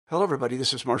Hello, everybody.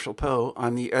 This is Marshall Poe.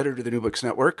 I'm the editor of the New Books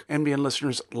Network. NBN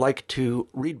listeners like to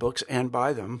read books and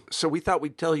buy them. So we thought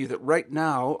we'd tell you that right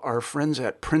now, our friends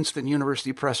at Princeton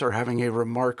University Press are having a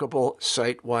remarkable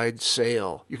site-wide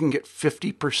sale. You can get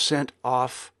 50%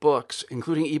 off books,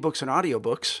 including ebooks and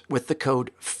audiobooks, with the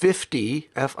code 50,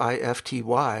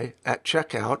 F-I-F-T-Y, at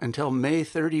checkout until May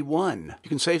 31. You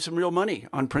can save some real money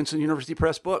on Princeton University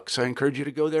Press books. I encourage you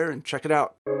to go there and check it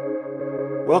out.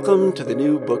 Welcome to the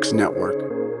New Books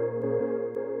Network.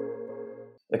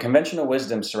 The conventional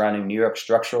wisdom surrounding New York's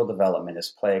structural development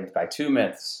is plagued by two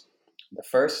myths. The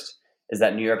first is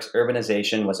that New York's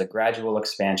urbanization was a gradual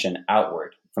expansion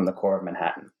outward from the core of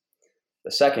Manhattan.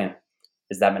 The second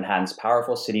is that Manhattan's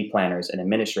powerful city planners and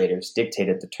administrators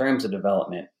dictated the terms of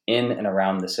development in and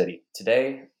around the city.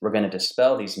 Today, we're going to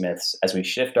dispel these myths as we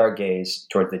shift our gaze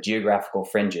toward the geographical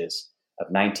fringes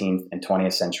of 19th and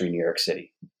 20th century New York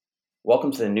City.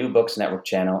 Welcome to the New Books Network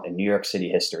channel in New York City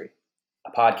history,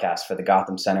 a podcast for the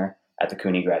Gotham Center at the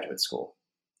CUNY Graduate School.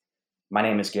 My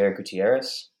name is Garrett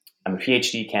Gutierrez. I'm a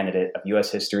PhD candidate of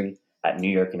U.S. history at New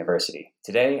York University.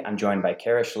 Today, I'm joined by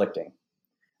Kara Schlichting,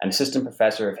 an assistant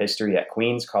professor of history at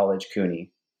Queens College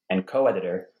CUNY and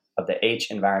co-editor of the H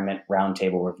Environment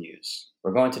Roundtable Reviews.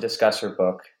 We're going to discuss her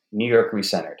book, New York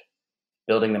Recentered,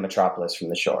 Building the Metropolis from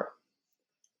the Shore.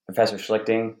 Professor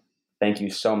Schlichting, thank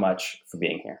you so much for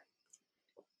being here.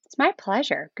 It's my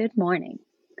pleasure. Good morning.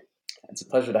 It's a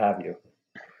pleasure to have you.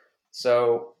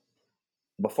 So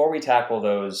before we tackle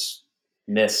those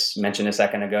myths mentioned a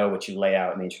second ago, which you lay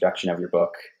out in the introduction of your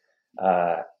book,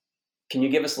 can you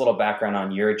give us a little background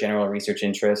on your general research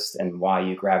interest and why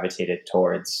you gravitated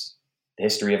towards the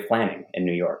history of planning in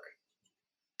New York?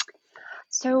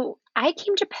 So I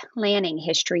came to planning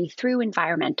history through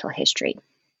environmental history.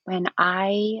 When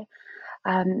I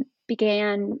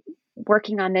began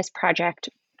working on this project,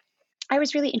 I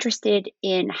was really interested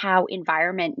in how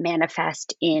environment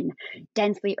manifests in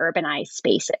densely urbanized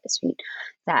spaces. Right?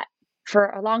 That for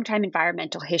a long time,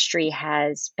 environmental history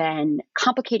has been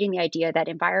complicating the idea that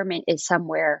environment is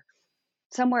somewhere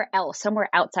else, somewhere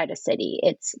outside a city.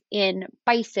 It's in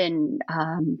bison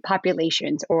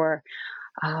populations or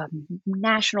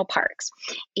national parks.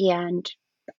 And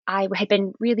I had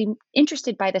been really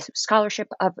interested by the scholarship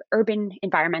of urban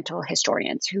environmental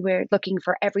historians who were looking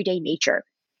for everyday nature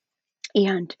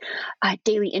and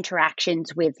daily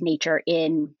interactions with nature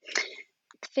in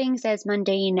things as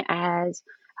mundane as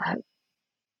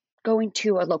going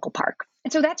to a local park.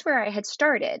 And so that's where I had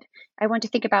started. I wanted to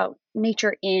think about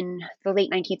nature in the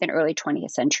late 19th and early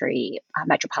 20th century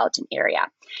metropolitan area.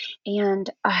 And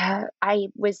I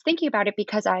was thinking about it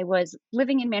because I was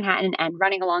living in Manhattan and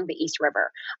running along the East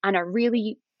River on a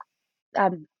really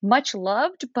much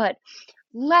loved but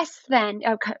less than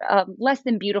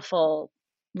beautiful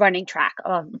running track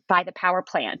by the power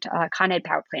plant, Con Ed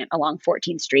power plant along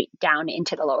 14th Street down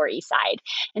into the Lower East Side.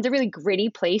 And it's a really gritty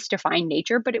place to find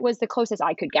nature, but it was the closest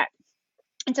I could get.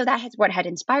 And so that is what had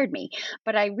inspired me.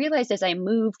 But I realized as I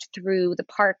moved through the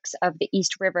parks of the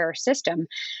East River system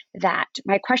that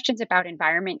my questions about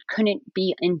environment couldn't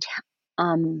be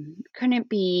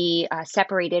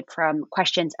separated from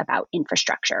questions about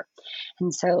infrastructure.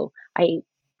 And so I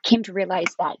came to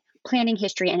realize that planning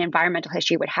history and environmental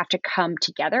history would have to come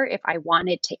together if I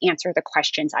wanted to answer the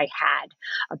questions I had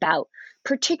about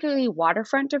particularly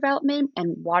waterfront development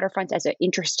and waterfronts as an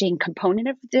interesting component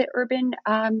of the urban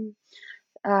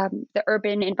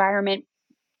environment.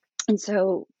 And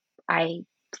so I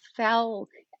fell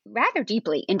rather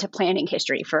deeply into planning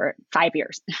history for 5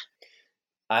 years.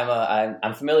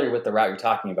 I'm familiar with the route you're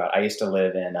talking about. I used to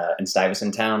live in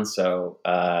Stuyvesant Town, so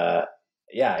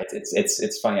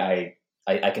it's funny.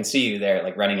 I can see you there,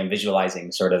 like running and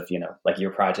visualizing sort of, like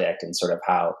your project and sort of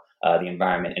how the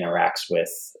environment interacts with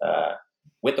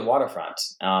the waterfront.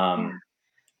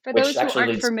 For those who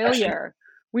aren't familiar,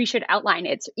 we should outline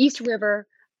it's East River,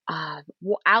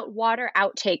 water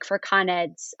outtake for Con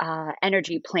Ed's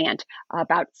energy plant,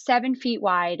 about 7 feet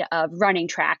wide of running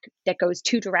track that goes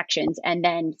 2 directions, and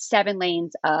then 7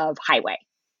 lanes of highway,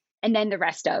 and then the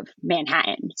rest of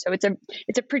Manhattan. So it's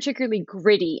a particularly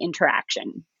gritty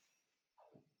interaction.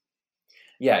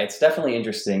 Yeah, it's definitely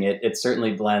interesting. It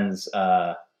certainly blends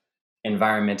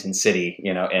environment and city,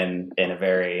 in a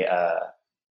very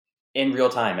in real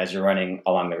time as you're running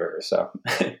along the river. So,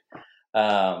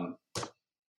 on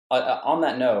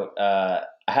that note, I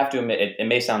have to admit it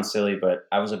may sound silly, but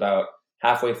I was about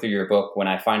halfway through your book when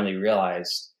I finally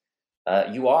realized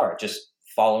you are just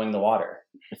following the water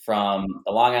from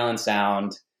the Long Island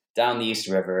Sound down the East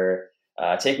River,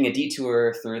 taking a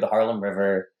detour through the Harlem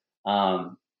River.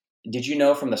 Did you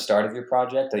know from the start of your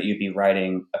project that you'd be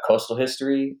writing a coastal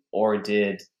history, or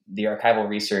did the archival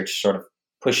research sort of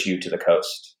push you to the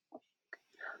coast?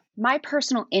 My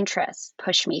personal interests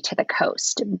pushed me to the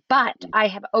coast, but I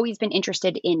have always been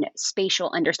interested in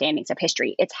spatial understandings of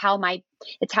history. It's how my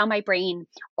brain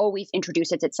always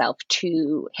introduces itself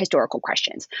to historical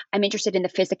questions. I'm interested in the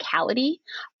physicality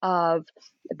of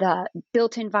the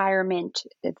built environment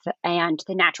and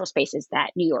the natural spaces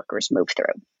that New Yorkers move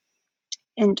through.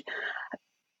 And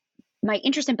my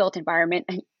interest in built environment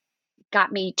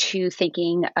got me to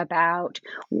thinking about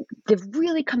the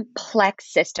really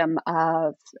complex system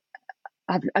of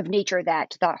nature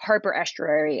that the harbor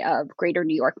estuary of Greater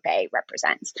New York Bay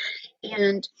represents.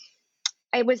 And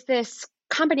it was this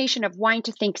combination of wanting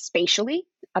to think spatially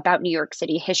about New York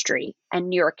City history and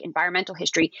New York environmental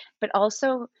history, but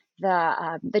also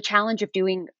the challenge of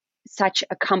doing such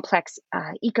a complex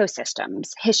ecosystems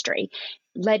history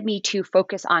led me to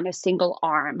focus on a single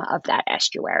arm of that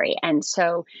estuary. And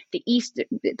so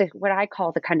what I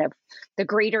call the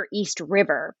Greater East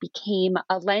River became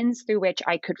a lens through which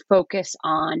I could focus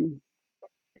on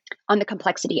the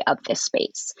complexity of this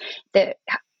space.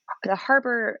 The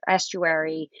harbor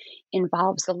estuary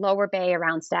involves the lower bay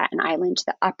around Staten Island,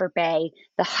 the upper bay,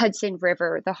 the Hudson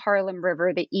River, the Harlem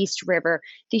River, the East River,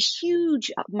 the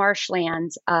huge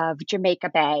marshlands of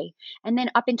Jamaica Bay, and then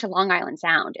up into Long Island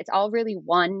Sound. It's all really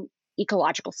one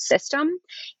ecological system.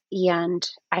 And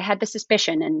I had the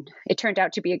suspicion, and it turned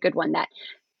out to be a good one, that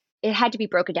it had to be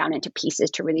broken down into pieces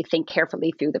to really think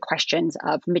carefully through the questions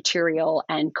of material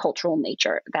and cultural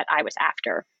nature that I was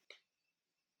after.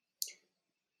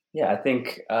 Yeah, I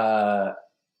think,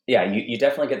 you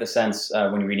definitely get the sense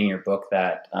when you're reading your book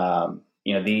that,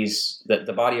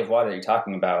 the body of water that you're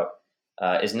talking about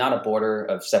is not a border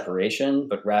of separation,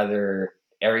 but rather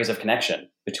areas of connection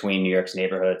between New York's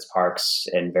neighborhoods, parks,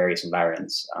 and various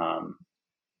environs.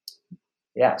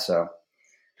 So.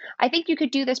 I think you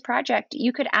could do this project.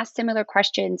 You could ask similar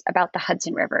questions about the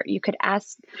Hudson River. You could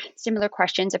ask similar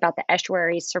questions about the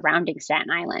estuaries surrounding Staten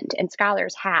Island, and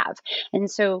scholars have. And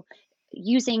so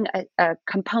using a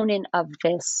component of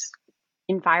this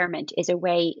environment is a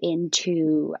way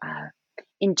into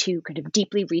kind of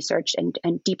deeply researched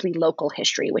and deeply local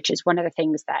history, which is one of the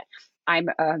things that I'm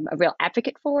a real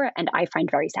advocate for, and I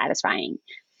find very satisfying.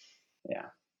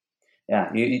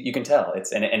 Yeah, you can tell it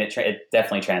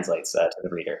definitely translates to the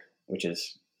reader, which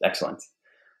is excellent.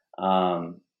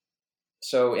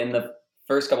 So in the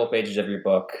first couple of pages of your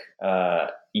book,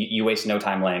 you waste no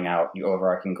time laying out your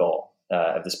overarching goal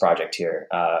of this project here,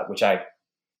 which I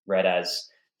read as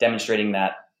demonstrating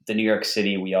that the New York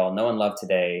City we all know and love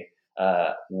today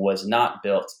was not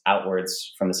built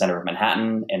outwards from the center of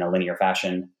Manhattan in a linear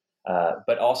fashion,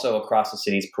 but also across the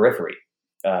city's periphery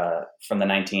from the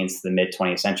 19th to the mid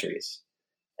 20th centuries.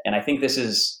 And I think this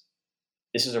is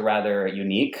a rather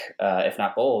unique, if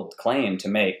not bold, claim to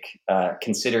make,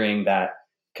 considering that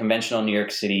conventional New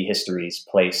York City histories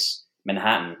place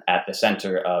Manhattan at the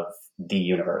center of the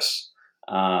universe.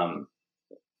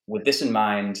 With this in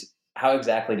mind, how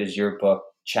exactly does your book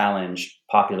challenge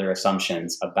popular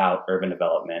assumptions about urban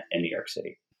development in New York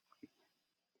City?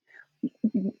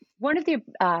 One of the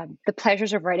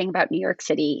pleasures of writing about New York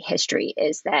City history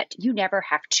is that you never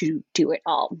have to do it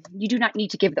all. You do not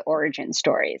need to give the origin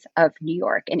stories of New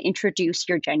York and introduce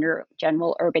your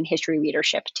general urban history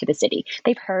readership to the city.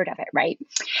 They've heard of it, right?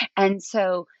 And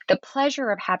so the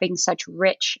pleasure of having such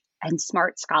rich and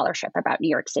smart scholarship about New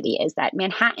York City is that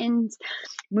Manhattan's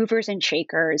movers and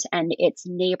shakers and its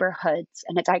neighborhoods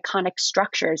and its iconic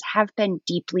structures have been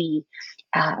deeply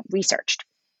researched.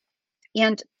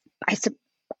 And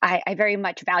I very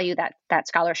much value that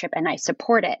scholarship, and I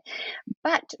support it.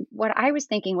 But what I was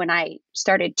thinking when I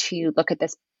started to look at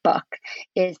this book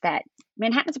is that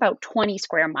Manhattan's about 20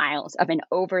 square miles of an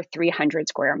over 300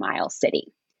 square mile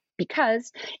city.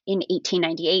 Because in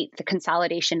 1898, the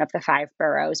consolidation of the 5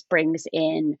 boroughs brings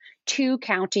in 2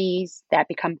 counties that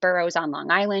become boroughs on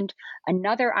Long Island,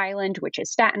 another island, which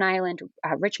is Staten Island,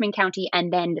 Richmond County,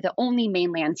 and then the only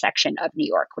mainland section of New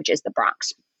York, which is the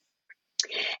Bronx.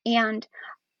 And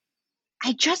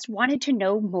I just wanted to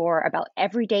know more about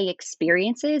everyday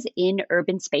experiences in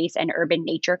urban space and urban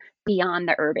nature beyond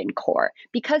the urban core,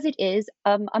 because it is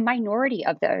a minority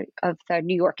of the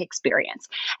New York experience.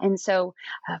 And so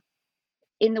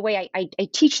in the way I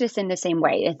teach this in the same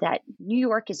way is that New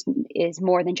York is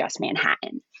more than just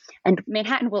Manhattan. And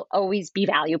Manhattan will always be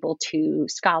valuable to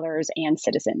scholars and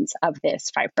citizens of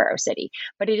this 5-borough city,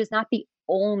 but it is not the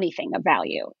only thing of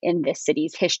value in this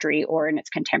city's history or in its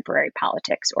contemporary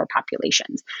politics or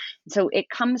populations. So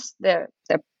the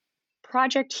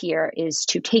project here is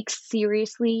to take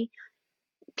seriously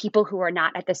people who are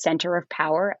not at the center of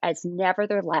power as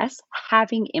nevertheless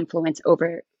having influence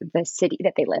over the city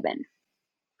that they live in.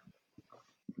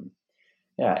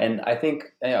 Yeah, and I think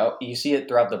you see it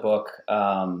throughout the book,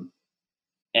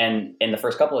 and in the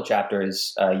first couple of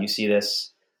chapters, you see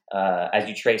this as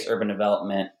you trace urban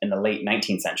development in the late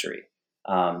 19th century,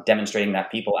 demonstrating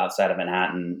that people outside of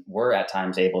Manhattan were at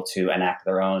times able to enact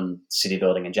their own city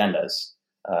building agendas.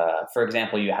 For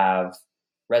example, you have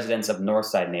residents of North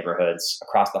Side neighborhoods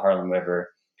across the Harlem River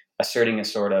asserting a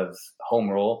sort of home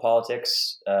rule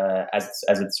politics, as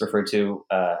it's referred to,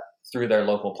 through their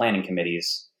local planning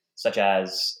committees, such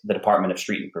as the Department of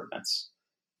Street Improvements.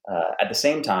 At the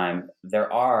same time,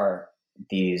 there are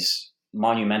these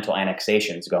monumental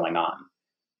annexations going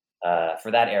on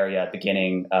for that area,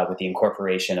 beginning with the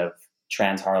incorporation of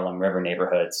Trans-Harlem River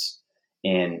neighborhoods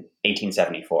in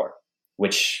 1874,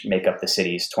 which make up the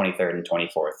city's 23rd and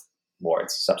 24th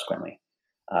wards subsequently.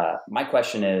 My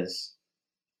question is,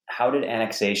 how did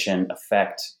annexation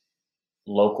affect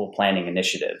local planning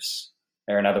initiatives?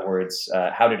 Or in other words,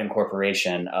 how did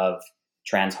incorporation of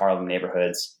Trans-Harlem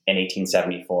neighborhoods in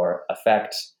 1874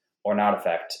 affect or not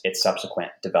affect its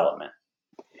subsequent development?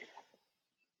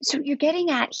 So you're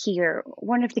getting at here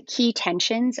one of the key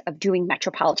tensions of doing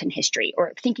metropolitan history,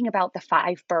 or thinking about the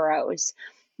five boroughs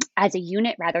as a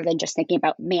unit rather than just thinking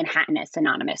about Manhattan as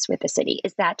synonymous with the city,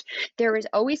 is that there is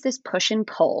always this push and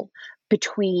pull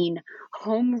between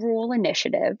home rule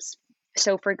initiatives.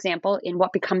 So, for example, in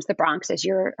what becomes the Bronx, as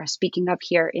you're speaking of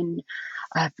here in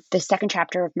the second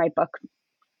chapter of my book,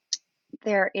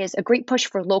 there is a great push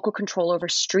for local control over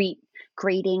street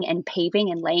grading and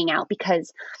paving and laying out,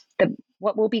 because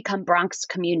what will become Bronx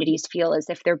communities feel as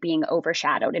if they're being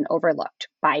overshadowed and overlooked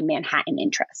by Manhattan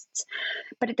interests.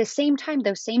 But at the same time,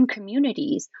 those same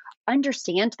communities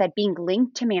understand that being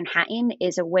linked to Manhattan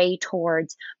is a way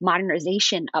towards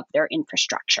modernization of their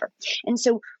infrastructure. And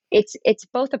so it's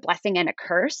both a blessing and a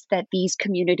curse that these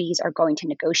communities are going to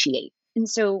negotiate. And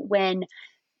so when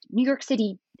New York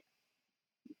City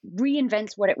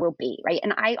reinvents what it will be, right?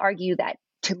 And I argue that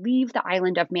to leave the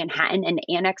island of Manhattan and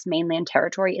annex mainland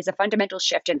territory is a fundamental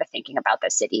shift in the thinking about the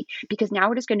city, because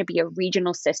now it is going to be a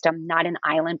regional system, not an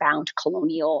island-bound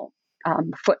colonial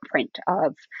footprint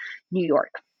of New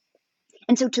York.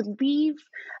 And so to leave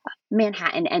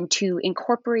Manhattan and to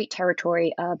incorporate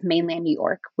territory of mainland New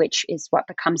York, which is what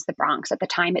becomes the Bronx, at the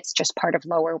time it's just part of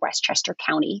Lower Westchester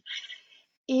County,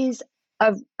 is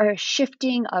a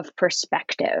shifting of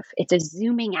perspective. It's a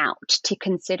zooming out to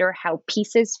consider how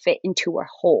pieces fit into a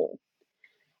whole.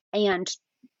 And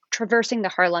traversing the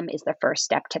Harlem is the first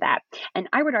step to that. And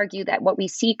I would argue that what we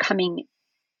see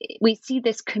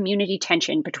this community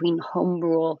tension between home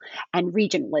rule and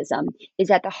regionalism is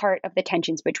at the heart of the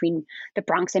tensions between the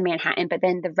Bronx and Manhattan, but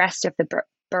then the rest of the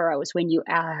boroughs when you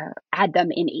add them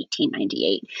in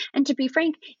 1898. And to be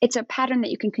frank, it's a pattern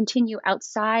that you can continue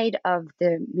outside of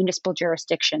the municipal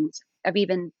jurisdictions of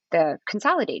even the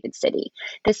consolidated city.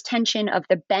 This tension of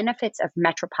the benefits of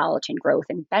metropolitan growth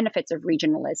and benefits of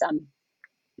regionalism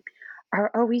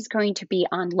are always going to be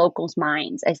on locals'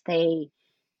 minds as they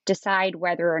decide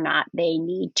whether or not they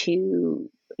need to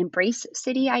embrace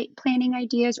city planning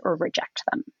ideas or reject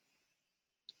them.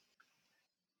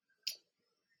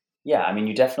 Yeah, I mean,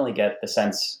 you definitely get the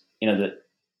sense, the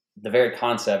very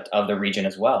concept of the region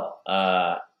as well,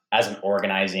 as an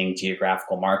organizing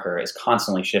geographical marker, is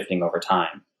constantly shifting over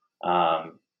time.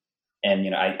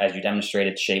 And, as you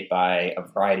demonstrated, shaped by a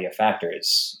variety of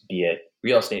factors, be it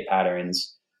real estate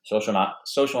patterns, social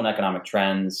and economic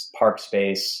trends, park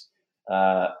space,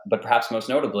 but perhaps most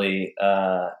notably,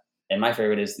 and my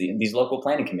favorite is these local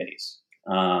planning committees.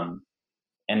 And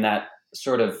that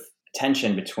sort of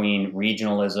tension between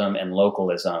regionalism and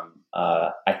localism,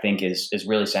 I think is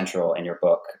really central in your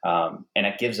book. And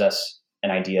it gives us an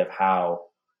idea of how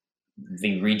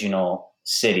the regional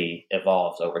city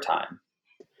evolves over time.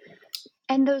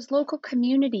 And those local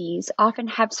communities often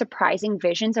have surprising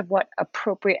visions of what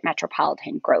appropriate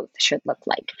metropolitan growth should look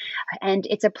like. And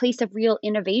it's a place of real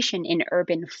innovation in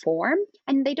urban form,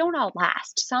 and they don't all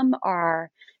last. Some are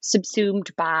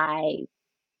subsumed by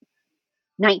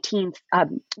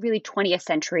 20th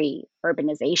century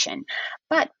urbanization.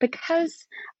 But because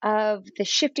of the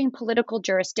shifting political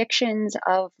jurisdictions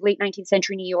of late 19th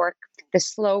century New York, the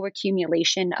slow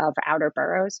accumulation of outer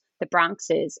boroughs, the Bronx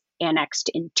is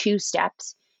annexed in two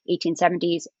steps,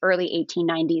 1870s, early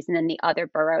 1890s, and then the other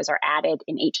boroughs are added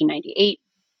in 1898.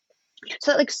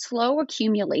 So slow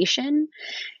accumulation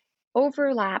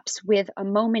overlaps with a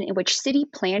moment in which city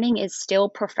planning is still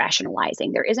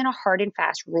professionalizing. There isn't a hard and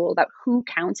fast rule about who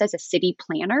counts as a city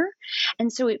planner.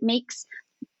 And so it makes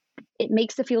it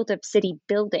makes the field of city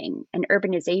building and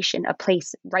urbanization a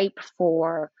place ripe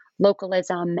for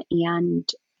localism and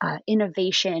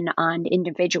innovation on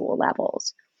individual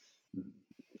levels.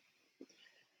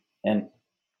 And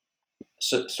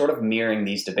so, sort of mirroring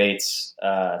these debates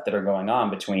that are going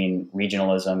on between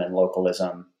regionalism and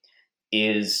localism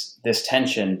is this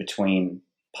tension between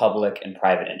public and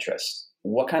private interest.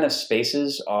 What kind of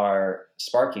spaces are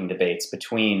sparking debates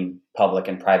between public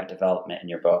and private development in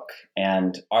your book?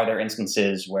 And are there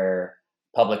instances where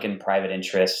public and private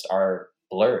interest are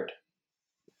blurred?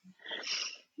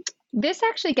 This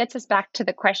actually gets us back to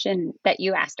the question that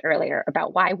you asked earlier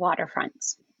about why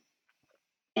waterfronts.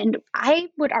 And I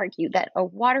would argue that a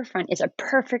waterfront is a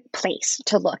perfect place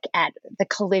to look at the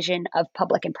collision of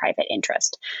public and private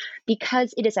interest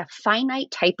because it is a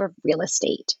finite type of real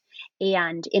estate.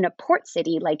 And in a port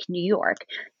city like New York,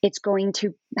 it's going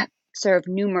to serve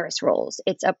numerous roles.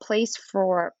 It's a place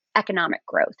for economic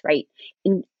growth, right?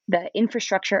 The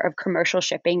infrastructure of commercial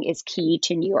shipping is key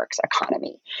to New York's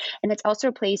economy. And it's also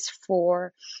a place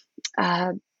for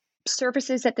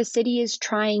services that the city is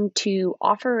trying to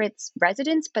offer its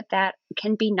residents, but that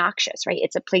can be noxious, right?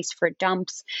 It's a place for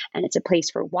dumps and it's a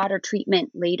place for water treatment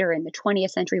later in the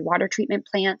 20th century, water treatment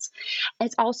plants. And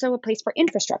it's also a place for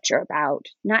infrastructure about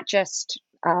not just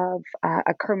of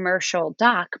a commercial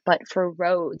dock, but for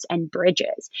roads and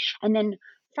bridges. And then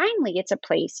finally, it's a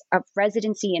place of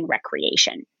residency and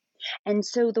recreation. And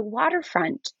so the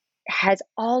waterfront has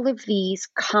all of these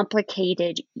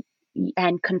complicated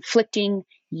and conflicting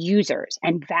users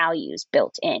and values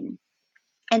built in.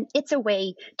 And it's a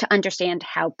way to understand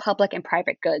how public and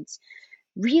private goods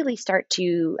really start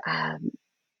to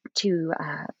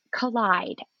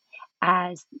collide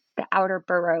as the outer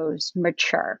boroughs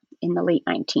mature in the late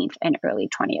 19th and early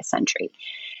 20th century.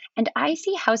 And I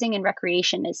see housing and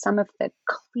recreation as some of the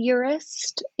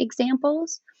clearest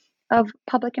examples of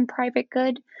public and private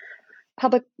good.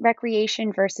 Public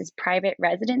recreation versus private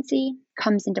residency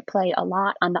comes into play a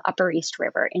lot on the Upper East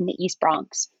River in the East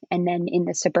Bronx, and then in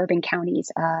the suburban counties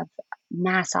of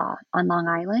Nassau on Long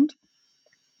Island.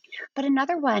 But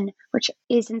another one, which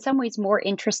is in some ways more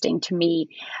interesting to me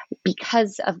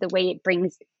because of the way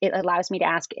it allows me to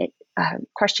ask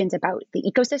questions about the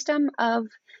ecosystem of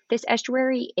this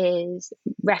estuary, is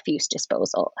refuse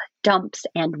disposal. Dumps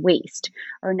and waste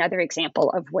are another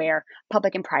example of where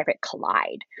public and private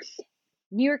collide.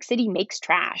 New York City makes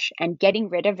trash, and getting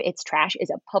rid of its trash is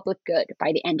a public good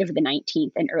by the end of the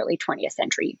 19th and early 20th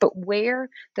century. But where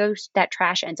that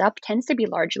trash ends up tends to be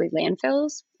largely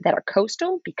landfills that are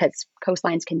coastal because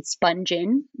coastlines can sponge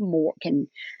in more, can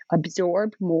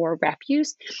absorb more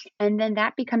refuse. And then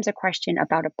that becomes a question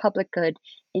about a public good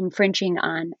infringing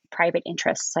on private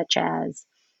interests, such as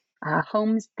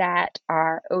homes that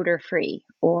are odor-free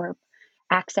or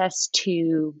access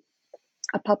to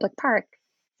a public park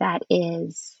that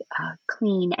is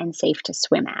clean and safe to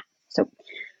swim at. So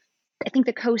I think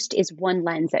the coast is one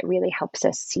lens that really helps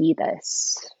us see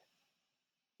this,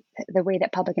 the way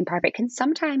that public and private can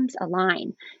sometimes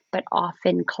align, but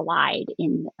often collide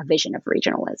in a vision of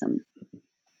regionalism.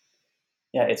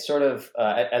 Yeah, it's sort of,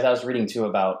 as I was reading too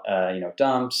about,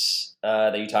 dumps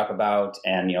that you talk about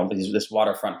and, this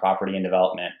waterfront property and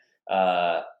development,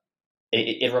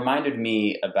 it reminded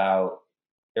me of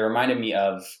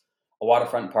a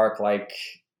waterfront park like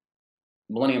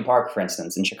Millennium Park, for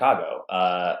instance, in Chicago,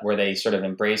 where they sort of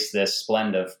embrace this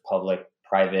blend of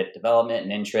public-private development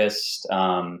and interest.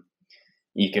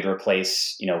 You could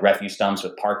replace, refuse dumps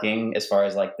with parking as far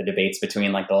as like the debates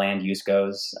between like the land use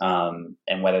goes,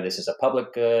 and whether this is a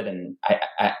public good and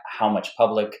how much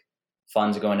public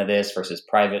funds go into this versus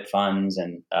private funds,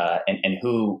 and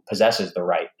who possesses the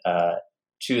right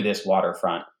to this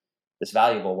waterfront, this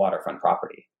valuable waterfront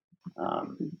property.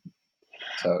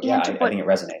 So yeah, I think it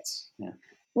resonates. Yeah.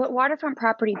 What waterfront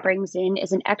property brings in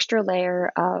is an extra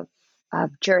layer of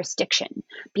jurisdiction,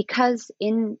 because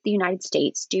in the United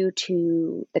States, due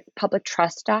to the public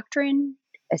trust doctrine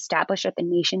established at the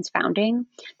nation's founding,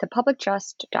 the public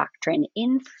trust doctrine,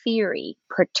 in theory,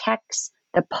 protects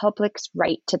the public's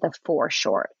right to the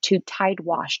foreshore, to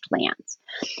tide-washed lands.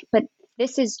 But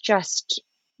this is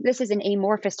an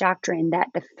amorphous doctrine that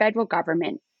the federal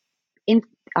government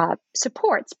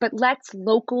supports, but lets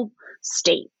local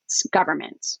states,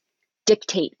 governments,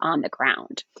 dictate on the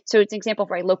ground. So it's an example of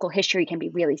why local history can be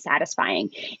really satisfying.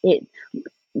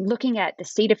 Looking at the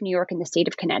state of New York and the state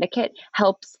of Connecticut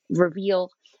helps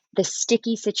reveal the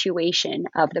sticky situation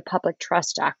of the public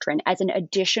trust doctrine as an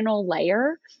additional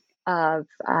layer of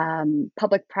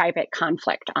public-private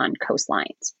conflict on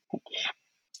coastlines.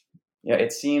 Yeah,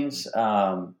 it seems,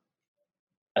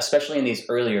 especially in these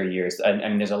earlier years, I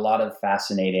mean, there's a lot of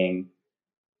fascinating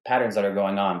patterns that are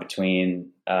going on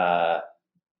between, or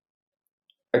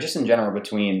just in general,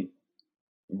 between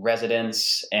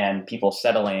residents and people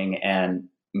settling and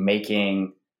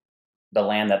making the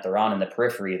land that they're on in the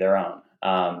periphery their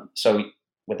own. So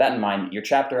with that in mind, your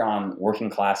chapter on working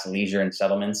class leisure and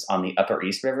settlements on the Upper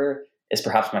East River is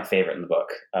perhaps my favorite in the book.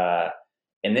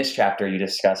 In this chapter, you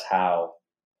discuss how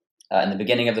in the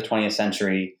beginning of the 20th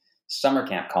century, summer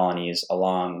camp colonies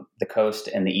along the coast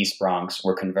and the East Bronx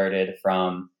were converted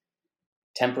from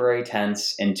temporary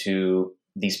tents into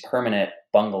these permanent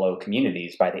bungalow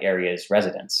communities by the area's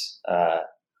residents.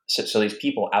 So these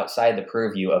people outside the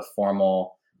purview of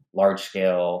formal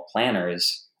large-scale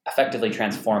planners effectively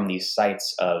transform these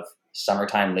sites of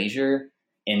summertime leisure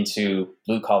into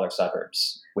blue-collar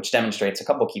suburbs, which demonstrates a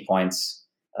couple key points.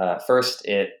 First,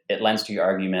 it lends to your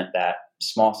argument that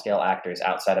small-scale actors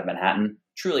outside of Manhattan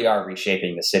truly are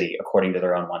reshaping the city according to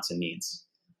their own wants and needs.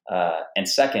 And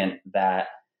second, that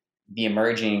the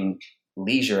emerging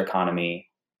leisure economy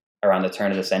around the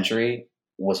turn of the century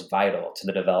was vital to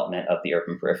the development of the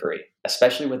urban periphery.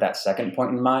 Especially with that second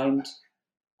point in mind,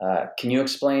 can you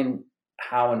explain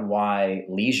how and why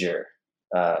leisure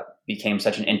became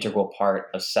such an integral part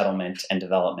of settlement and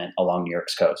development along New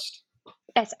York's coast?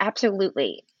 Yes,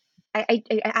 absolutely. I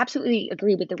absolutely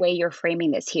agree with the way you're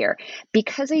framing this here,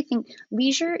 because I think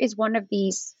leisure is one of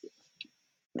these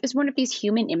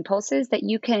human impulses that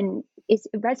it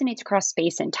resonates across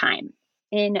space and time.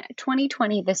 In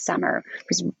 2020, this summer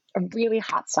was a really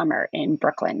hot summer in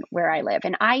Brooklyn, where I live,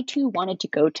 and I too wanted to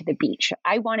go to the beach.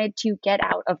 I wanted to get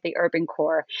out of the urban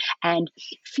core and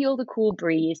feel the cool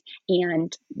breeze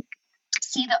and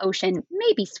see the ocean,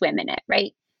 maybe swim in it,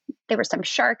 right? There were some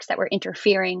sharks that were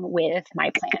interfering with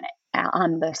my planet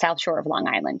on the South Shore of Long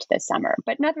Island this summer.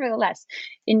 But nevertheless,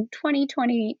 in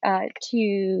 2020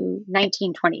 to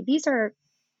 1920, these are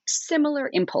similar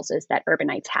impulses that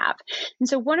urbanites have. And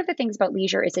so one of the things about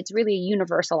leisure is it's really a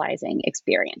universalizing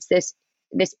experience. This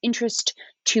interest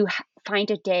to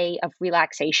find a day of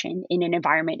relaxation in an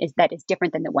environment that is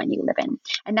different than the one you live in.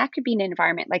 And that could be in an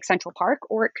environment like Central Park,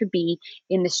 or it could be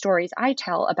in the stories I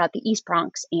tell about the East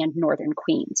Bronx and Northern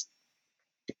Queens.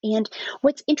 And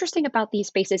what's interesting about these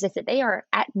spaces is that they are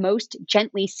at most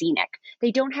gently scenic.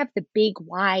 They don't have the big,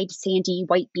 wide, sandy,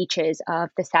 white beaches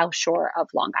of the South Shore of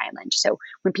Long Island. So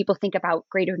when people think about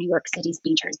greater New York City's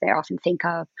beaches, they often think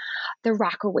of the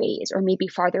Rockaways, or maybe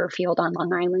farther afield on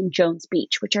Long Island, Jones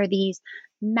Beach, which are these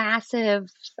massive,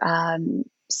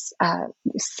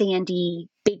 sandy,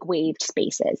 big waved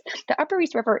spaces. The Upper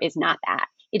East River is not that.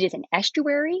 It is an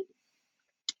estuary.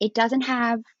 It doesn't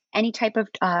have any type of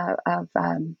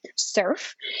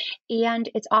surf, and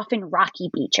it's often rocky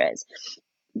beaches.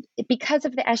 Because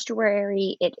of the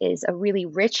estuary, it is a really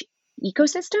rich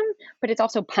ecosystem, but it's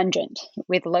also pungent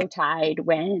with low tide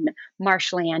when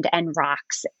marshland and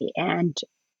rocks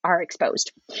are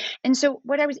exposed. And so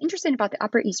what I was interested in about the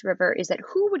Upper East River is that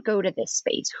who would go to this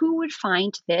space? Who would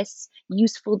find this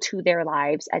useful to their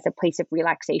lives as a place of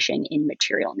relaxation in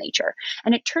material nature?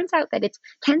 And it turns out that it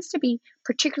tends to be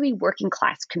particularly working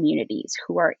class communities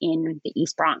who are in the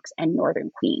East Bronx and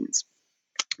Northern Queens.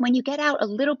 When you get out a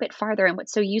little bit farther, and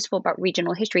what's so useful about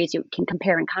regional history is you can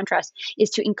compare and contrast,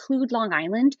 is to include Long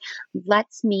Island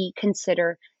lets me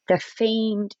consider the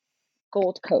famed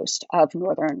Gold Coast of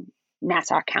northern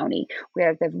Nassau County,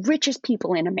 where the richest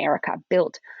people in America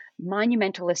built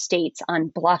monumental estates on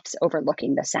bluffs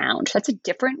overlooking the Sound. That's a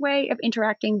different way of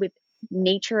interacting with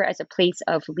nature as a place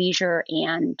of leisure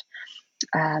and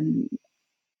kind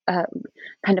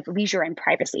of leisure and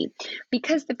privacy.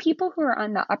 Because the people who are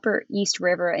on the Upper East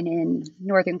River and in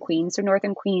Northern Queens, so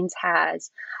Northern Queens has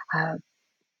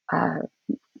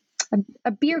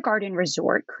a beer garden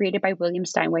resort created by William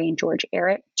Steinway and George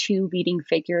Ehret, two leading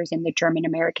figures in the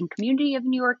German-American community of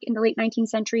New York in the late 19th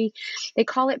century. They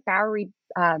call it Bowery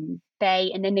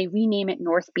Bay, and then they rename it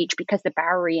North Beach because the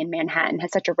Bowery in Manhattan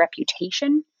has such a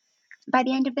reputation by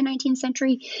the end of the 19th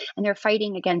century. And they're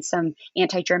fighting against some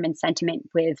anti-German sentiment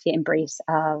with the embrace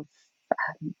of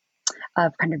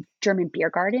kind of German beer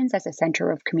gardens as a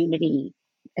center of community.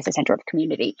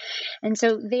 And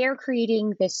so they're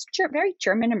creating this very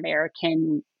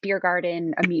German-American beer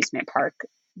garden amusement park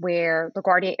where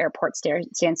LaGuardia Airport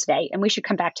stands today. And we should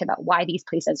come back to that, why these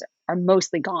places are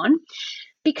mostly gone,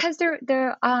 because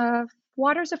the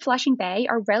waters of Flushing Bay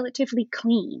are relatively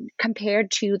clean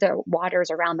compared to the waters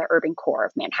around the urban core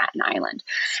of Manhattan Island.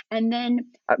 And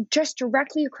then just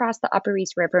directly across the Upper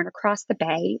East River and across the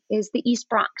bay is the East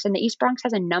Bronx. And the East Bronx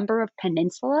has a number of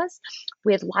peninsulas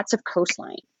with lots of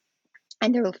coastline.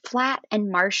 and they're flat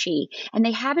and marshy, and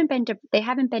they haven't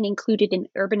been included in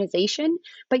urbanization,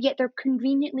 but yet they're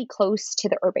conveniently close to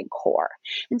the urban core.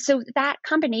 And so that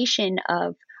combination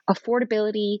of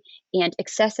affordability and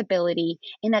accessibility,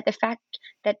 and that the fact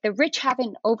that the rich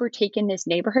haven't overtaken these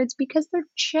neighborhoods because they're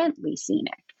gently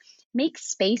scenic, makes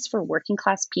space for working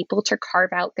class people to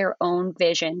carve out their own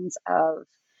visions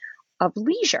of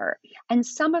leisure. And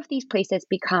some of these places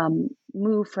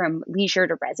move from leisure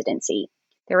to residency.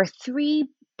 There are 3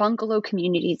 bungalow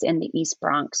communities in the East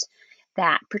Bronx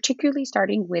that, particularly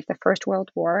starting with the First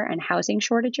World War and housing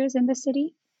shortages in the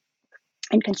city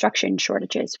and construction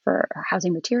shortages for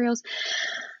housing materials,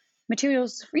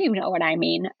 you know what I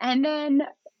mean. And then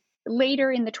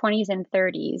later in the 20s and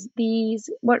 30s, these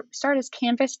what start as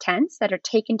canvas tents that are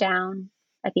taken down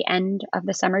at the end of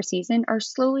the summer season are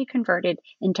slowly converted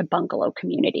into bungalow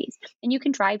communities. And you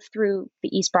can drive through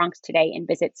the East Bronx today and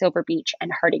visit Silver Beach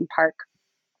and Harding Park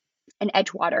and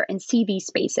Edgewater and see these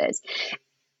spaces.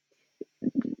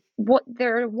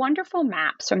 There are wonderful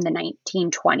maps from the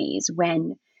 1920s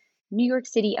when New York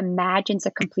City imagines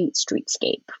a complete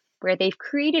streetscape, where they've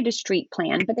created a street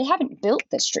plan, but they haven't built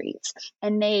the streets.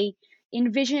 And they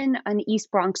envision an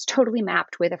East Bronx totally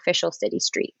mapped with official city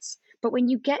streets. But when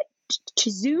you get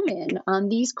to zoom in on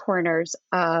these corners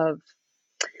of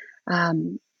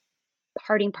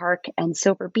Harding Park and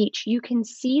Silver Beach, you can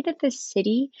see that the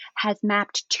city has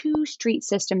mapped 2 street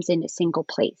systems in a single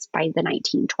place by the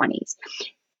 1920s.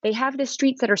 They have the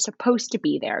streets that are supposed to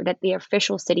be there, that the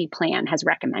official city plan has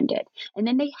recommended. And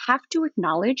then they have to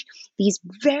acknowledge these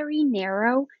very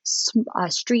narrow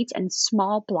streets and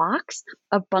small blocks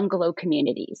of bungalow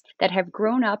communities that have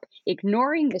grown up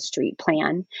ignoring the street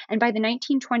plan. And by the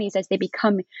 1920s, as they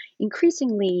become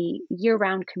increasingly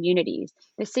year-round communities,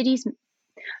 the city's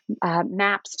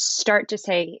maps start to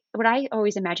say what I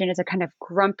always imagine as a kind of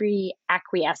grumpy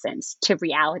acquiescence to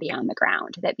reality on the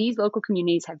ground, that these local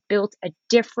communities have built a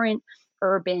different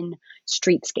urban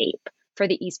streetscape for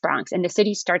the East Bronx, and the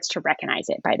city starts to recognize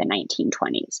it by the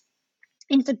 1920s.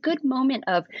 And it's a good moment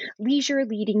of leisure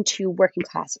leading to working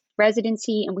class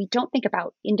residency, and we don't think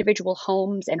about individual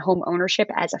homes and home ownership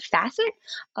as a facet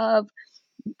of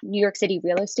New York City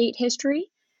real estate history,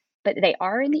 but they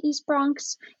are in the East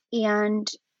Bronx. And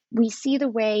we see the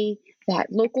way that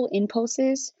local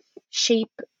impulses shape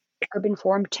urban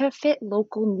form to fit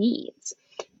local needs.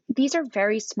 These are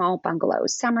very small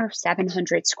bungalows. Some are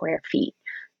 700 square feet.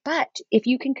 But if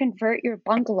you can convert your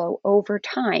bungalow over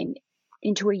time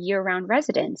into a year-round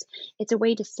residence, it's a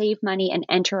way to save money and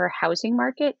enter a housing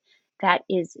market that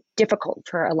is difficult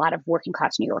for a lot of working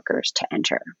class New Yorkers to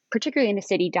enter, particularly in a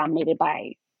city dominated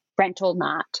by rental,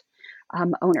 not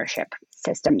ownership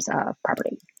systems of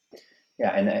property.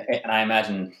 Yeah, and I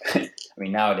imagine, I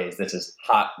mean, nowadays this is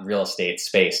hot real estate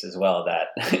space as well,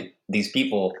 that these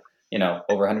people,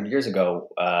 over 100 years ago,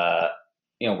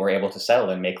 were able to settle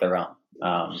and make their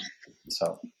own.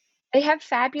 So they have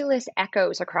fabulous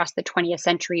echoes across the 20th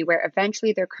century where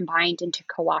eventually they're combined into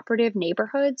cooperative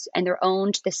neighborhoods, and they're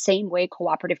owned the same way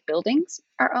cooperative buildings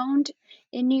are owned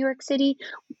in New York City,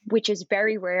 which is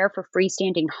very rare for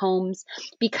freestanding homes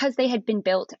because they had been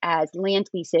built as land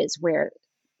leases where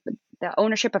the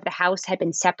ownership of the house had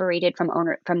been separated from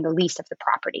the lease of the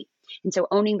property. And so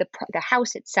owning the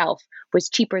house itself was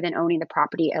cheaper than owning the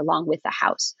property along with the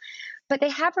house. But they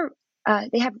have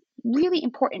really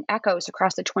important echoes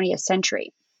across the 20th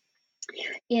century.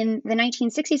 In the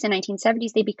 1960s and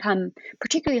 1970s,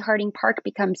 particularly Harding Park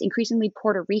becomes increasingly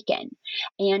Puerto Rican.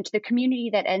 And the community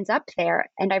that ends up there,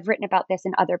 and I've written about this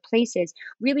in other places,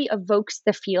 really evokes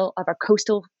the feel of a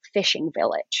coastal fishing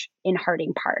village in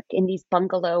Harding Park, in these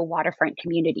bungalow waterfront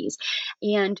communities.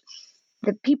 And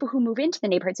the people who move into the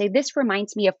neighborhood say, this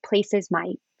reminds me of places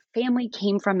my family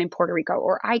came from in Puerto Rico,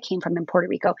 or I came from in Puerto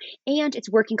Rico, and it's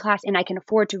working class and I can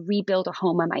afford to rebuild a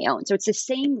home on my own. So it's the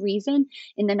same reason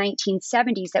in the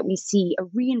 1970s that we see a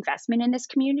reinvestment in this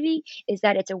community, is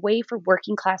that it's a way for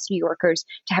working class New Yorkers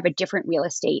to have a different real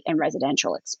estate and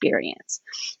residential experience.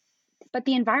 But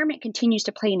the environment continues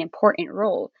to play an important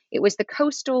role. It was the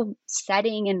coastal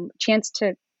setting and chance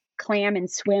to clam and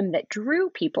swim that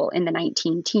drew people in the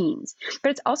 19-teens.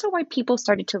 But it's also why people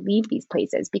started to leave these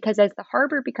places, because as the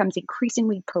harbor becomes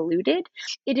increasingly polluted,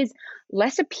 it is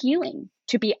less appealing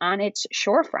to be on its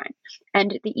shorefront.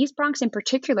 And the East Bronx in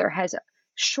particular has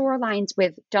shorelines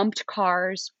with dumped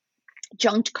cars,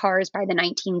 junked cars by the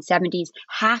 1970s,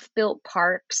 half-built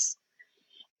parks,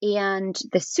 and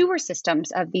the sewer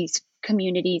systems of these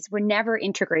communities were never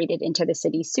integrated into the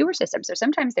city's sewer system. So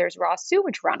sometimes there's raw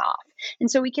sewage runoff. And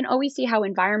so we can always see how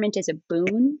environment is a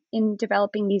boon in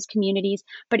developing these communities,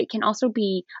 but it can also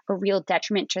be a real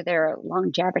detriment to their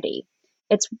longevity.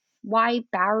 It's why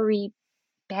Bowery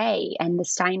Bay and the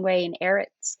Steinway and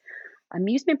Eretz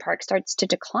amusement park starts to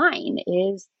decline.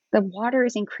 Is the water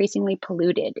is increasingly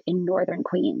polluted in northern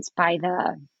Queens by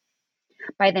the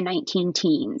 19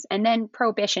 teens, and then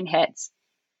Prohibition hits,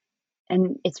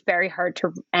 and it's very hard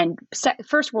to. And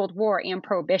First World War and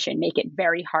Prohibition make it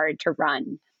very hard to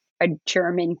run a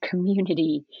German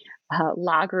community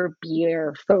lager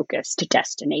beer focused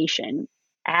destination.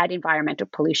 Add environmental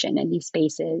pollution, and these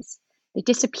spaces, they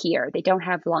disappear. They don't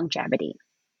have longevity.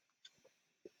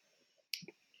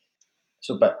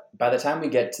 So, but by the time we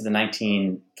get to the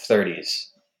 1930s,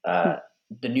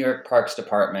 the New York Parks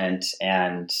Department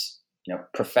and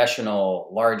professional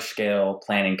large-scale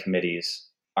planning committees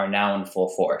are now in full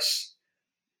force.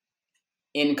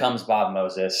 In comes Bob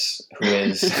Moses, who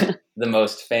is the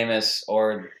most famous,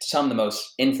 or some the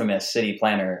most infamous city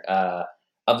planner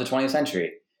of the 20th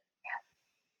century.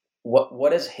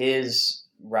 What does his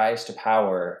rise to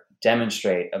power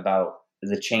demonstrate about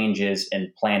the changes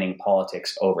in planning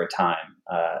politics over time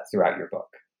throughout your book?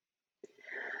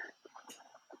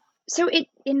 So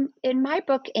in my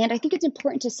book, and I think it's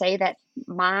important to say that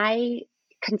my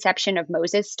conception of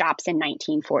Moses stops in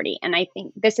 1940. And I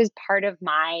think this is part of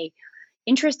my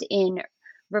interest in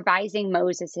revising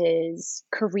Moses's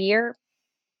career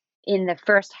in the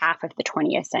first half of the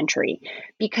 20th century,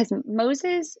 because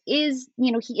Moses is,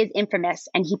 he is infamous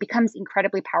and he becomes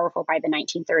incredibly powerful by the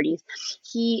 1930s.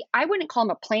 I wouldn't call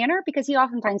him a planner, because he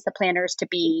often finds the planners to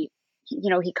be,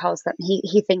 he calls them,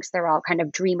 he thinks they're all kind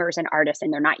of dreamers and artists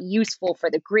and they're not useful for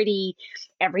the gritty,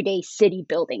 everyday city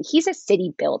building. He's a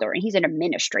city builder and he's an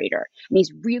administrator, and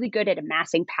he's really good at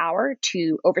amassing power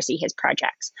to oversee his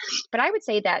projects. But I would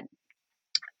say that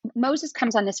Moses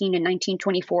comes on the scene in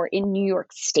 1924 in New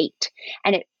York State,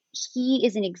 and he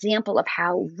is an example of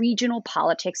how regional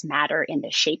politics matter in the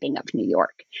shaping of New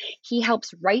York. He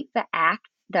helps write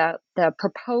the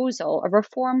proposal, a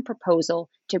reform proposal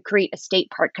to create a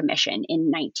state park commission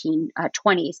in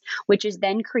 1920s, which is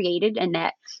then created, and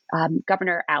that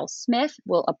Governor Al Smith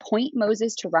will appoint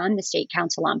Moses to run the State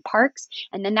Council on Parks,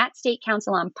 and then that State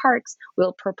Council on Parks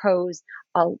will propose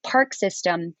a park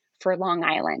system for Long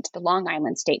Island, the Long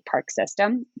Island State Park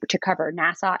System, to cover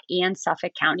Nassau and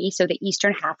Suffolk County, so the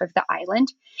eastern half of the island.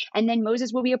 And then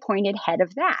Moses will be appointed head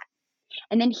of that.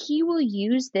 And then he will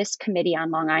use this committee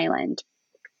on Long Island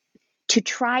to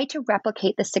try to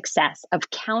replicate the success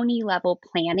of county-level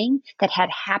planning that had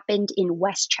happened in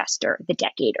Westchester the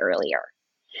decade earlier.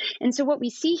 And so what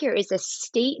we see here is a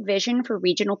state vision for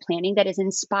regional planning that is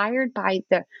inspired by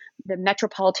the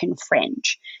metropolitan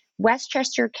fringe.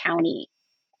 Westchester County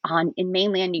in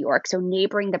mainland New York, so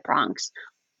neighboring the Bronx,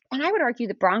 and I would argue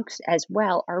the Bronx as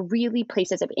well, are really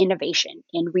places of innovation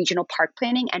in regional park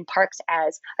planning and parks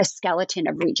as a skeleton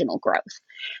of regional growth.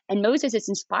 And Moses is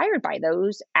inspired by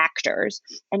those actors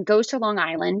and goes to Long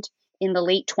Island in the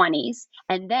late 20s.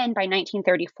 And then by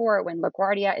 1934, when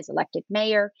LaGuardia is elected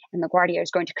mayor, and LaGuardia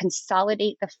is going to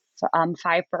consolidate the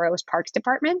 5 boroughs' parks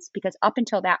departments, because up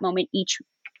until that moment, each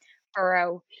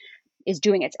borough is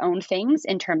doing its own things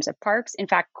in terms of parks. In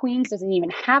fact, Queens doesn't even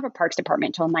have a parks department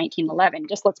until 1911,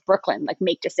 just lets Brooklyn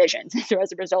make decisions. So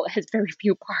as a result, it has very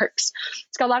few parks.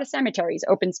 It's got a lot of cemeteries,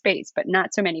 open space, but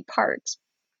not so many parks.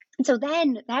 And so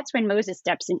then that's when Moses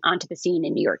steps onto the scene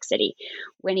in New York City,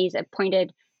 when he's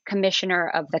appointed commissioner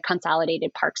of the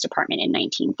Consolidated Parks Department in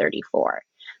 1934.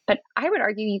 But I would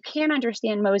argue you can't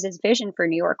understand Moses' vision for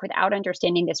New York without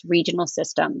understanding this regional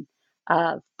system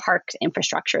of parks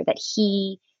infrastructure that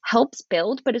he helps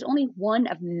build, but is only one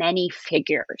of many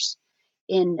figures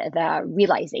in the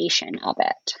realization of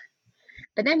it.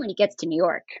 But then when he gets to New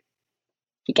York,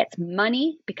 he gets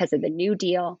money because of the New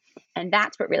Deal, and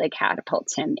that's what really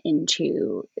catapults him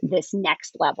into this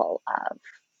next level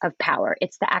of power.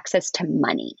 It's the access to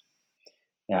money.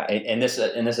 Yeah, and this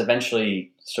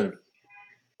eventually sort of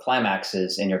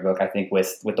climaxes in your book, I think,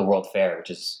 with the World Fair,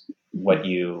 which is what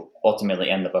you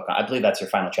ultimately end the book on. I believe that's your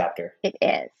final chapter. It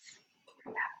is.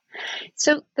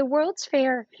 So the World's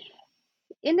Fair,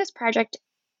 in this project,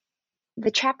 the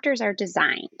chapters are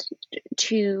designed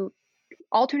to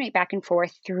alternate back and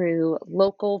forth through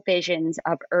local visions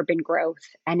of urban growth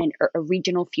and a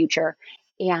regional future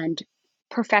and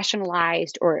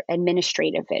professionalized or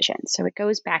administrative visions. So it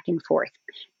goes back and forth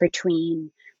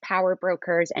between power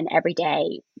brokers and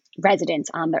everyday residents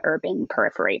on the urban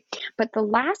periphery. But the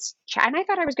last, and I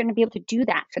thought I was going to be able to do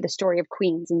that for the story of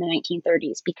Queens in the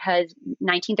 1930s, because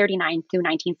 1939 through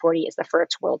 1940 is the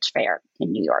first World's Fair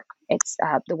in New York. It's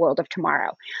the World of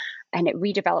Tomorrow, and it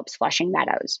redevelops Flushing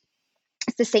Meadows.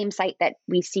 It's the same site that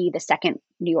we see the second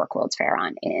New York World's Fair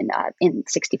on in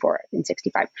 64 and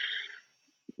 65.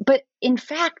 But in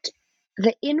fact,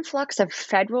 The influx of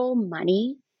federal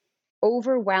money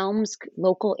overwhelms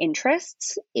local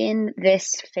interests in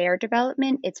this fair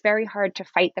development. It's very hard to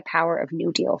fight the power of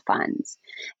New Deal funds.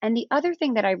 And the other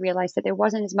thing that I realized that there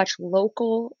wasn't as much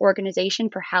local organization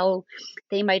for how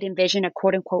they might envision a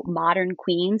quote unquote modern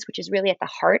Queens, which is really at the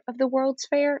heart of the World's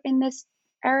Fair in this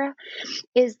era,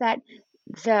 is that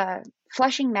the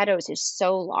Flushing Meadows is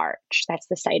so large. That's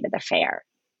the site of the fair.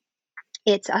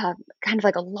 It's kind of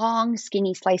like a long,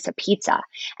 skinny slice of pizza.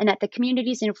 And that the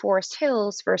communities in Forest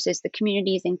Hills versus the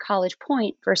communities in College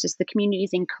Point versus the communities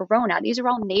in Corona, these are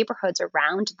all neighborhoods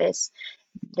around this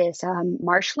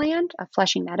marshland of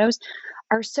Flushing Meadows,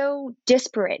 are so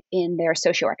disparate in their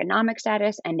socioeconomic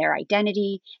status and their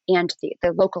identity and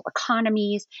the local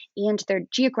economies, and they're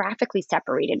geographically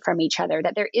separated from each other,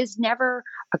 that there is never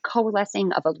a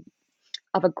coalescing of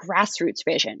a grassroots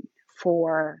vision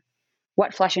for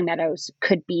what Flushing Meadows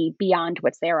could be beyond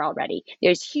what's there already.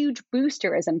 There's huge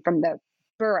boosterism from the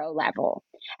borough level,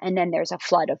 and then there's a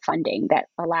flood of funding that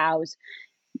allows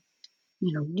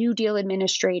New Deal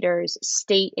administrators,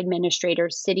 state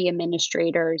administrators, city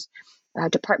administrators,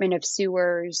 Department of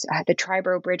Sewers, the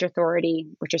Triborough Bridge Authority,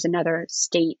 which is another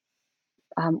state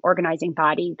organizing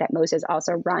body that Moses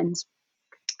also runs.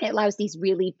 It allows these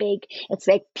really big, it's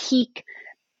like peak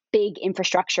big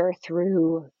infrastructure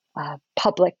through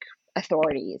public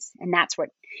authorities. And that's what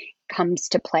comes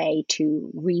to play to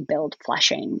rebuild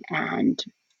Flushing and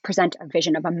present a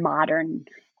vision of a modern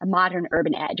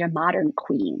urban edge, a modern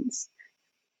Queens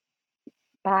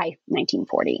by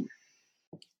 1940.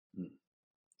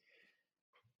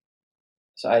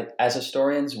 So as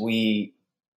historians, we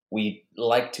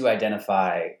like to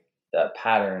identify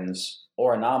patterns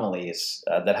or anomalies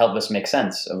that help us make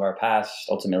sense of our past,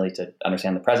 ultimately to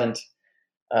understand the present.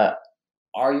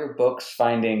 Are your book's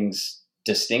findings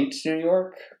distinct to New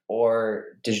York,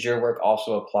 or does your work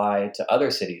also apply to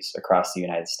other cities across the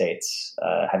United States?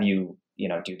 Have you,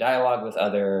 do dialogue with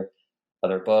other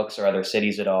books or other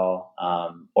cities at all,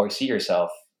 or see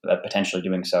yourself potentially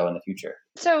doing so in the future?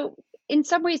 So in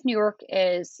some ways, New York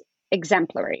is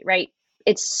exemplary, right?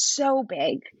 It's so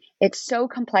big. It's so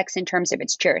complex in terms of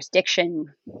its jurisdiction,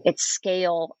 its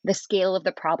scale, the scale of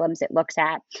the problems it looks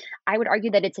at. I would argue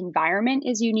that its environment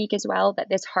is unique as well, that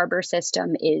this harbor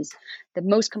system is the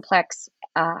most complex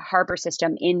harbor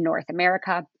system in North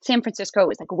America. San Francisco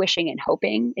is like wishing and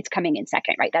hoping it's coming in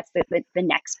second, right? That's the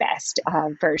next best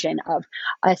version of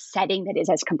a setting that is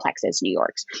as complex as New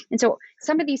York's. And so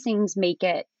some of these things make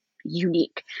it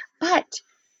unique. But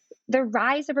the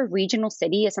rise of a regional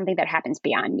city is something that happens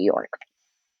beyond New York,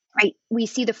 right? We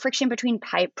see the friction between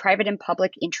private and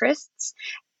public interests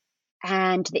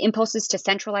and the impulses to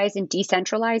centralize and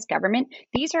decentralize government.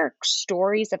 These are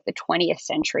stories of the 20th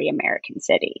century American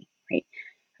city, right?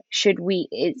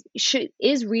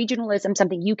 Is regionalism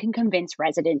something you can convince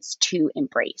residents to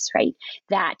embrace, right?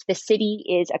 That the city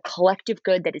is a collective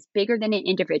good that is bigger than an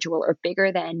individual or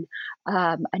bigger than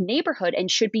a neighborhood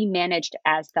and should be managed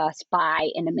as thus by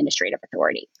an administrative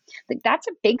authority. Like, that's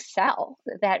a big sell,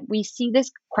 that we see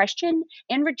this question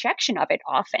and rejection of it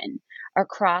often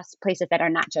across places that are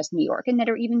not just New York and that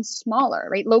are even smaller,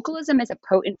 right? Localism is a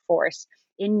potent force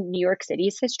in New York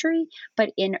City's history,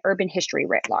 but in urban history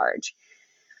writ large.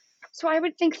 So I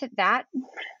would think that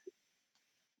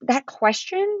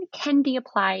question can be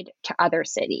applied to other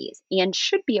cities and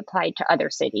should be applied to other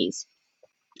cities.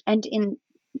 And in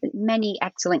many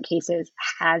excellent cases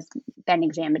has been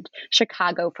examined.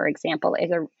 Chicago, for example,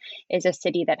 is a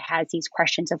city that has these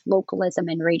questions of localism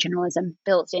and regionalism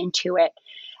built into it,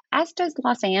 as does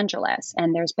Los Angeles.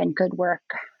 And there's been good work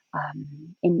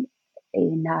in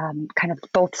kind of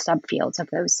both subfields of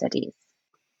those cities.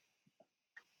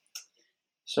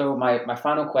 So my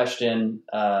final question,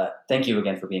 thank you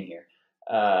again for being here.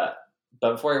 But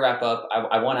before we wrap up,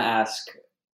 I want to ask,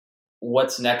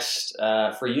 what's next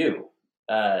for you?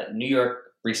 New York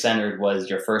Recentered was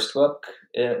your first book,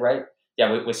 right?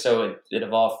 Yeah, so it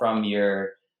evolved from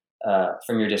your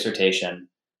dissertation.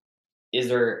 Is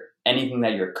there anything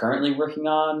that you're currently working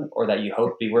on or that you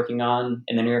hope to be working on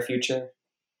in the near future?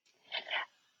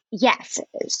 Yes.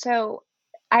 So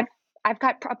I've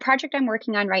got a project I'm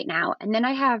working on right now, and then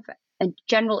I have a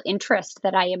general interest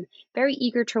that I am very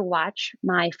eager to watch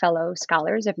my fellow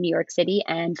scholars of New York City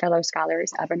and fellow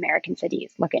scholars of American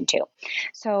cities look into.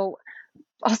 So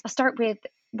I'll start with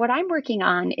what I'm working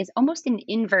on is almost an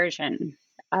inversion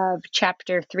of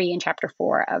Chapter 3 and Chapter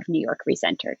 4 of New York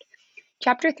Recentered.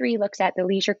 Chapter 3 looks at the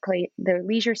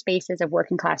leisure spaces of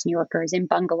working class New Yorkers in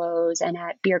bungalows and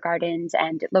at beer gardens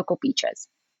and local beaches,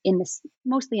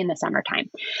 mostly in the summertime.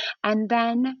 And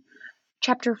then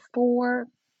Chapter 4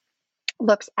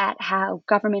 looks at how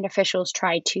government officials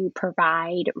tried to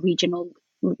provide regional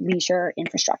leisure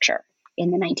infrastructure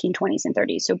in the 1920s and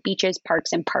 30s. So beaches,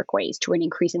 parks, and parkways to an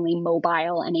increasingly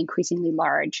mobile and increasingly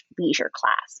large leisure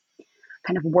class,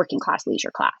 kind of working class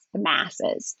leisure class, the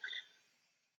masses.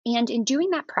 And in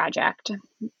doing that project,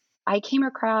 I came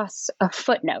across a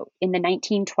footnote in the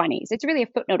 1920s. It's really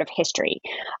a footnote of history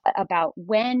about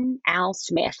when Al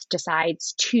Smith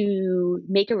decides to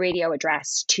make a radio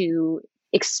address to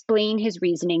explain his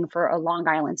reasoning for a Long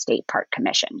Island State Park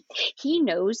Commission. He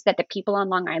knows that the people on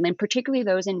Long Island, particularly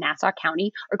those in Nassau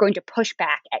County, are going to push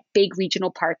back at big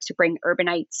regional parks to bring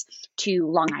urbanites to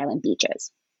Long Island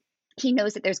beaches. He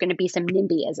knows that there's going to be some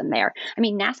NIMBYism there. I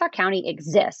mean, Nassau County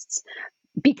exists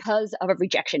because of a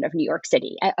rejection of New York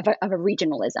City, of a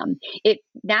regionalism.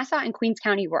 Nassau and Queens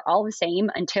County were all the same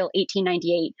until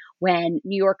 1898, when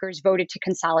New Yorkers voted to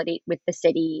consolidate with the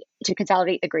city, to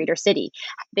consolidate the greater city.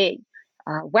 The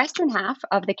western half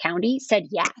of the county said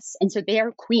yes, and so they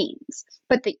are Queens.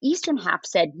 But the eastern half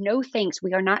said, no thanks,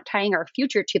 we are not tying our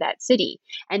future to that city.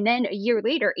 And then a year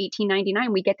later,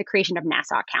 1899, we get the creation of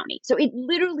Nassau County. So it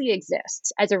literally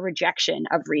exists as a rejection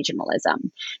of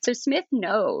regionalism. So Smith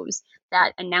knows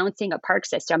that announcing a park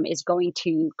system is going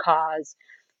to cause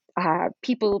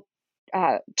people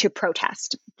to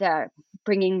protest,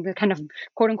 bringing the kind of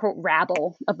quote unquote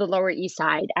rabble of the Lower East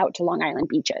Side out to Long Island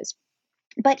beaches.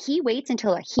 But he waits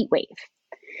until a heat wave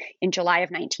in July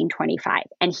of 1925,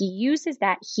 and he uses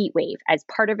that heat wave as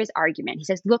part of his argument. He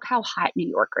says, look how hot New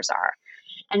Yorkers are.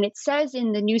 And it says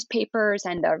in the newspapers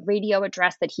and the radio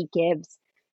address that he gives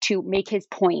to make his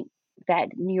point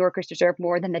that New Yorkers deserve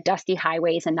more than the dusty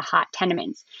highways and the hot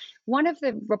tenements. One of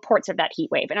the reports of that heat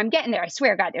wave, and I'm getting there, I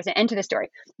swear God, there's an end to the story.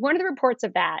 One of the reports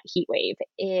of that heat wave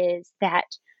is that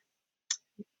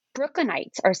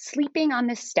Brooklynites are sleeping on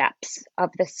the steps of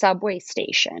the subway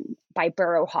station by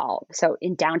Borough Hall, so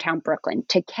in downtown Brooklyn,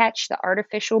 to catch the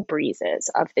artificial breezes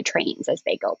of the trains as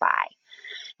they go by.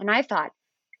 And I thought,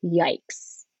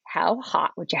 yikes, how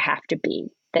hot would you have to be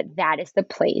that is the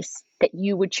place that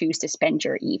you would choose to spend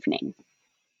your evening?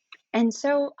 And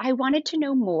so I wanted to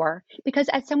know more, because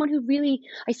as someone who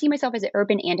I see myself as an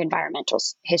urban and environmental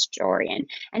historian.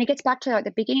 And it gets back to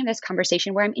the beginning of this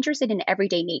conversation where I'm interested in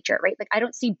everyday nature, right? Like I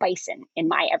don't see bison in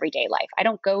my everyday life. I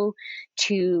don't go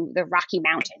to the Rocky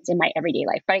Mountains in my everyday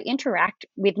life, but I interact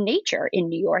with nature in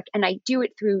New York. And I do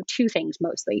it through two things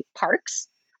mostly: parks.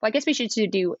 Well, I guess we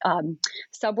should do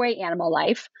subway animal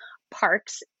life,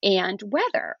 parks, and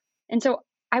weather. And so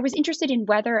I was interested in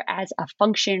weather as a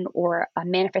function or a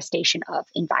manifestation of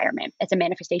environment, as a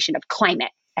manifestation of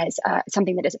climate, as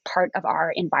something that is a part of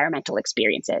our environmental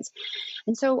experiences.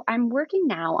 And so I'm working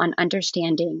now on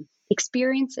understanding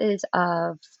experiences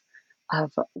of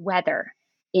weather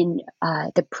in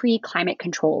the pre-climate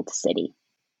controlled city.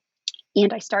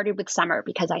 And I started with summer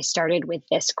because I started with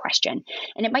this question.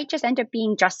 And it might just end up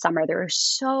being just summer. There is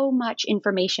so much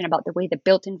information about the way the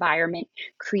built environment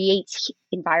creates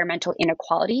environmental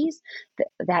inequalities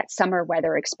that summer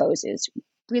weather exposes,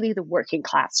 really the working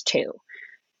class too.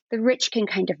 The rich can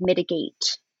kind of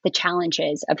mitigate the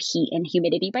challenges of heat and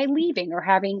humidity by leaving or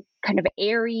having kind of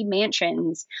airy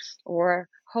mansions or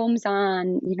homes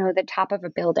on, the top of a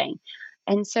building.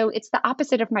 And so it's the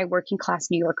opposite of my working class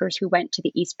New Yorkers who went to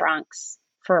the East Bronx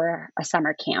for a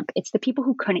summer camp. It's the people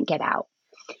who couldn't get out.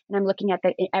 And I'm looking at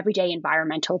the everyday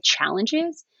environmental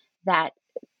challenges that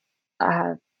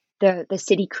the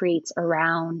city creates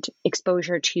around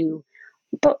exposure to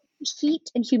both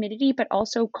heat and humidity, but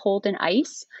also cold and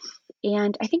ice.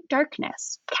 And I think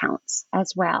darkness counts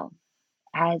as well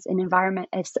as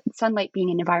as sunlight being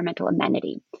an environmental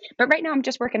amenity. But right now I'm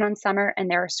just working on summer, and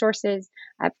there are sources.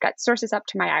 I've got sources up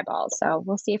to my eyeballs. So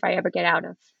we'll see if I ever get out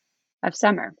of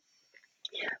summer.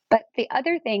 But the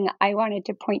other thing I wanted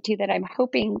to point to that I'm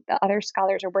hoping the other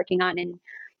scholars are working on in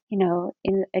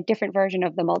a different version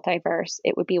of the multiverse,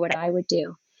 it would be what I would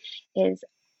do, is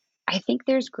I think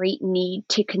there's great need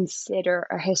to consider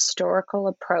a historical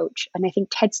approach. And I think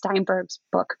Ted Steinberg's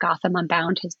book, Gotham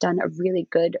Unbound, has done a really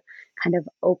good kind of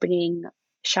opening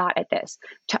shot at this,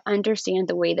 to understand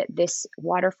the way that this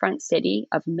waterfront city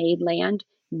of made land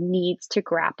needs to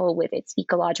grapple with its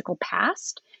ecological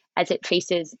past as it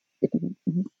faces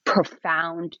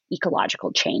profound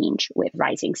ecological change with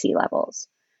rising sea levels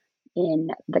in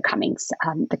the coming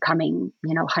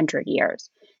 100 years.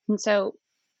 And so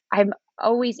I'm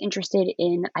always interested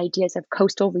in ideas of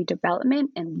coastal redevelopment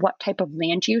and what type of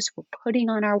land use we're putting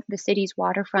on the city's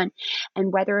waterfront,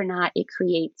 and whether or not it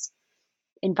creates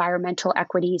environmental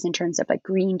equities in terms of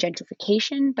green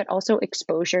gentrification, but also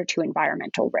exposure to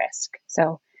environmental risk.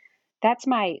 So that's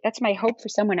my hope for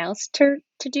someone else to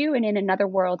do, and in another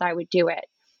world I would do it.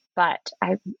 But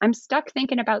I'm stuck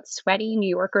thinking about sweaty New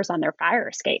Yorkers on their fire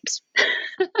escapes.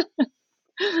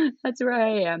 That's where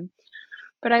I am.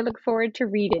 But I look forward to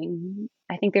reading.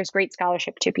 I think there's great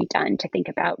scholarship to be done to think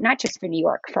about, not just for New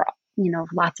York, for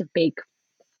lots of big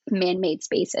man-made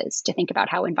spaces, to think about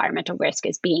how environmental risk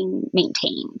is being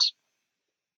maintained.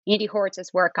 Andy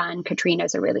Horitz's work on Katrina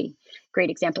is a really great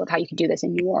example of how you could do this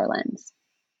in New Orleans.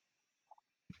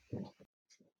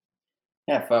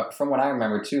 Yeah, from what I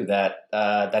remember too,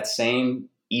 that same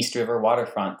East River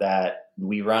waterfront that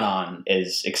we run on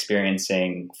is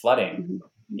experiencing flooding,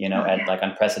 at like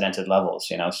unprecedented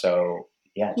levels, So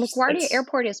yeah. LaGuardia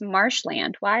Airport is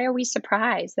marshland. Why are we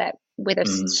surprised that with a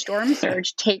storm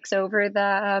surge takes over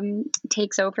the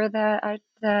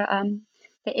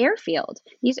airfield?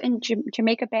 These in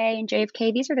Jamaica Bay and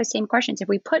JFK, these are the same questions. If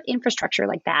we put infrastructure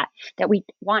like that we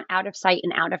want out of sight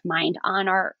and out of mind on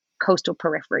our coastal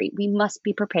periphery, we must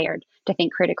be prepared to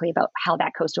think critically about how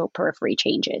that coastal periphery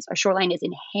changes. Our shoreline is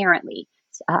inherently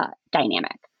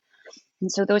dynamic.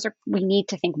 And so we need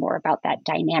to think more about that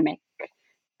dynamic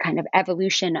kind of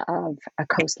evolution of a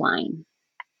coastline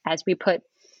as we put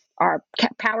our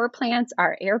power plants,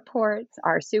 our airports,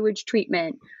 our sewage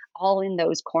treatment all in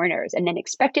those corners and then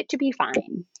expect it to be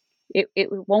fine. It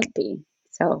won't be.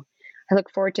 So I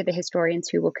look forward to the historians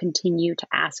who will continue to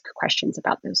ask questions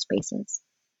about those spaces.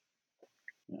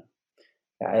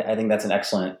 I think that's an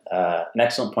excellent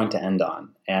point to end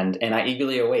on, and I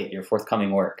eagerly await your forthcoming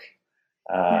work.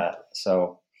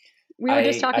 So we were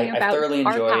just talking about I thoroughly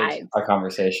enjoyed archives. Our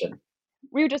conversation.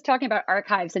 We were just talking about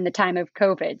archives in the time of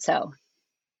COVID, so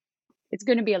it's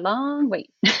going to be a long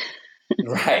wait.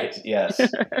 Right. Yes.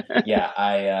 Yeah.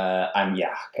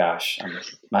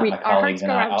 My colleagues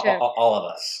and all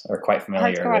of us are quite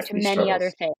familiar with these many struggles. Other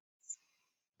things.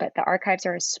 But the archives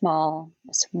are a small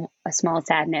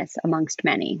sadness amongst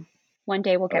many. One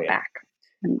day we'll get back.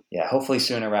 Yeah, hopefully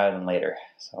sooner rather than later.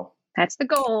 So that's the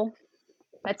goal.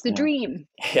 That's the dream.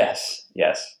 Yes.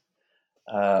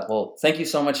 Well, thank you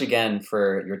so much again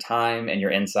for your time and your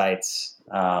insights,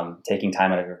 taking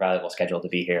time out of your valuable schedule to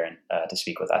be here and to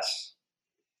speak with us.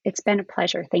 It's been a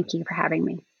pleasure. Thank you for having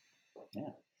me. Yeah.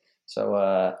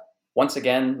 So once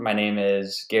again, my name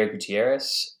is Garrett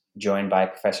Gutierrez, joined by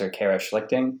Professor Kara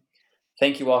Schlichting.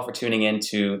 Thank you all for tuning in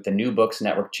to the New Books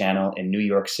Network channel in New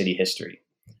York City History,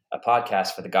 a podcast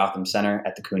for the Gotham Center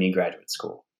at the CUNY Graduate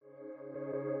School.